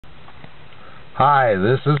Hi,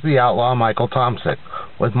 this is the Outlaw Michael Tomsic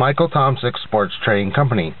with Michael Tomsic Sports Trading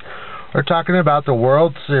Company. We're talking about the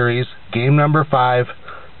World Series game number 5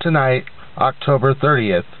 tonight, October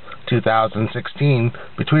 30th, 2016,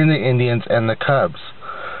 between the Indians and the Cubs.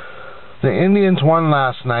 The Indians won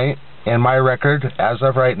last night, and my record as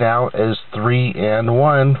of right now is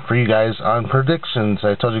 3-1 for you guys on predictions.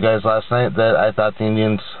 I told you guys last night that I thought the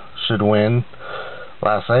Indians should win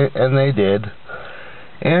last night, and they did.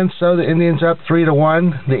 And so the Indians up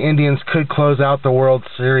 3-1. The Indians could close out the World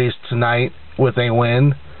Series tonight with a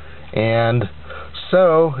win. And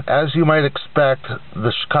so, as you might expect,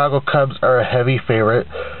 the Chicago Cubs are a heavy favorite.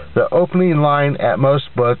 The opening line at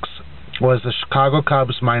most books was the Chicago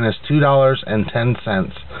Cubs minus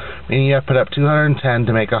 $2.10, meaning you have to put up $210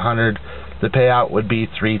 to make $100. The payout would be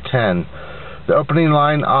 $310. The opening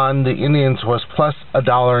line on the Indians was plus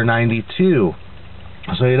 $1.92.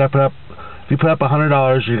 So you'd have to put up, if you put up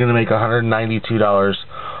 $100, you're going to make $192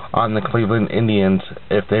 on the Cleveland Indians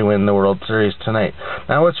if they win the World Series tonight.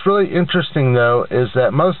 Now, what's really interesting, though, is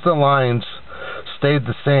that most of the lines stayed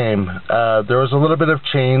the same. There was a little bit of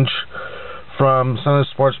change from some of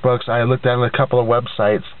the sports books. I looked at a couple of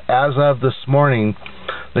websites. As of this morning,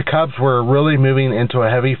 the Cubs were really moving into a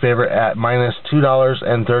heavy favorite at minus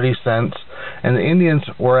 $2.30, and the Indians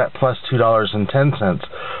were at plus $2.10.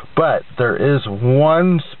 But there is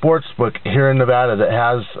one sports book here in Nevada that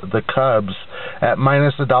has the Cubs at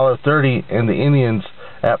minus $1.30 and the Indians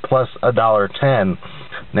at plus $1.10.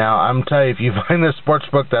 Now, I'm telling you, if you find this sports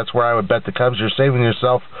book, that's where I would bet the Cubs. You're saving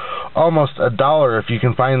yourself almost $1 if you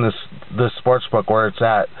can find this sports book where it's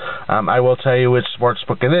at. I will tell you which sports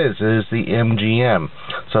book it is. It is the MGM.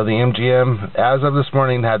 So the MGM, as of this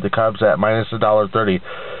morning, had the Cubs at minus $1.30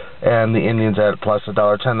 and the Indians at plus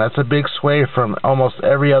 $1.10. That's a big sway from almost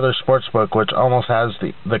every other sports book, which almost has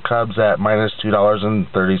the Cubs at minus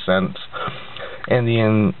 $2.30 and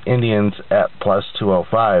the Indians at plus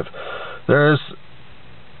 205. There's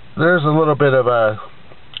a little bit of a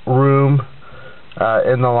room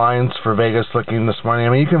in the lines for Vegas looking this morning.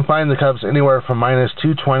 I mean, you can find the Cubs anywhere from minus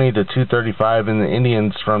 220 to 235, and the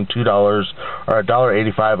Indians from $2 or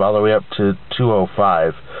 $1.85 all the way up to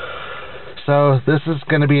 205. So this is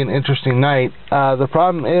going to be an interesting night. The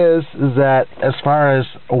problem is that as far as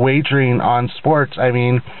wagering on sports, I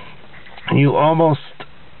mean, you almost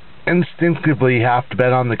instinctively have to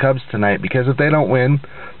bet on the Cubs tonight, because if they don't win,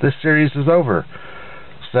 this series is over.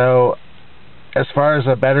 So, as far as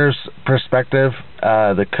a bettor's perspective,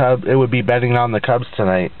 it would be betting on the Cubs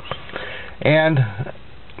tonight. And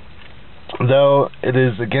though it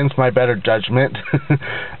is against my better judgment,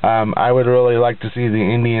 I would really like to see the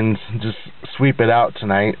Indians just sweep it out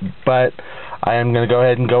tonight. But I am going to go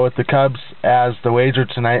ahead and go with the Cubs as the wager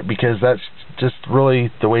tonight, because that's just really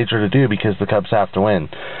the wager to do, because the Cubs have to win.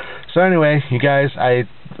 So anyway, you guys, I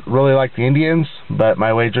really like the Indians, but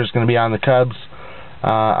my wager is going to be on the Cubs.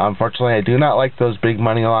 Unfortunately, I do not like those big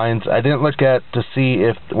money lines. I didn't look at to see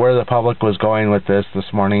where the public was going with this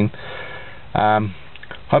morning.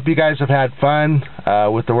 Hope you guys have had fun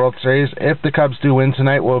with the World Series. If the Cubs do win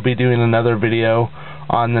tonight, we'll be doing another video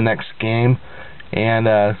on the next game, and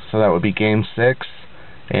so that would be Game 6,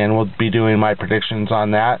 and we'll be doing my predictions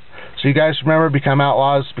on that. So you guys remember, become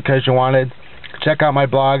outlaws because you wanted. Check out my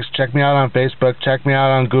blogs. Check me out on Facebook. Check me out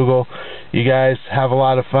on Google. You guys have a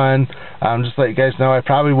lot of fun. Just to let you guys know, I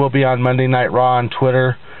probably will be on Monday Night Raw on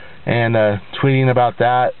Twitter and tweeting about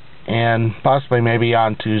that, and possibly maybe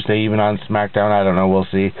on Tuesday, even on SmackDown. I don't know. We'll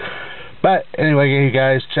see. But anyway, you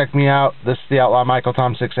guys, check me out. This is the Outlaw Michael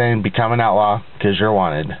Tomsic saying, become an outlaw because you're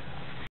wanted.